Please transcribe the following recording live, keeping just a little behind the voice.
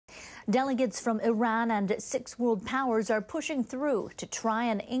Delegates from Iran and 6 world powers are pushing through to try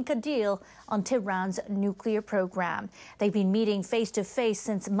and ink a deal on Tehran's nuclear program. They've been meeting face-to-face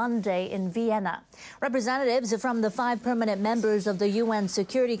since Monday in Vienna. Representatives from the 5 permanent members of the UN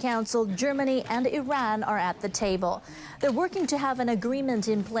Security Council, Germany and Iran are at the table. They're working to have an agreement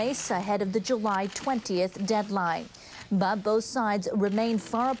in place ahead of the July 20th deadline. But both sides remain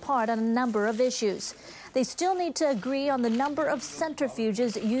far apart on a number of issues. They still need to agree on the number of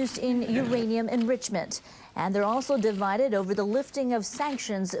centrifuges used in uranium enrichment. And they're also divided over the lifting of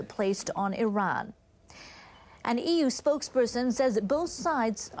sanctions placed on Iran. An EU spokesperson says both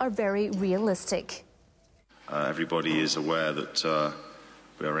sides are very realistic. Everybody is aware that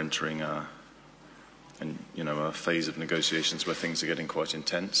we are entering a phase of negotiations where things are getting quite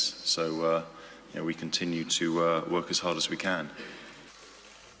intense. So we continue to work as hard as we can.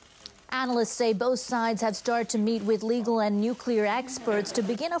 Analysts say both sides have started to meet with legal and nuclear experts to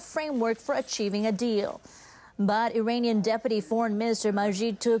begin a framework for achieving a deal. But Iranian Deputy Foreign Minister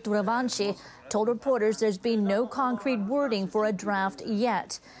Majid Ravanchi told reporters there's been no concrete wording for a draft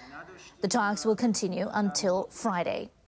yet. The talks will continue until Friday.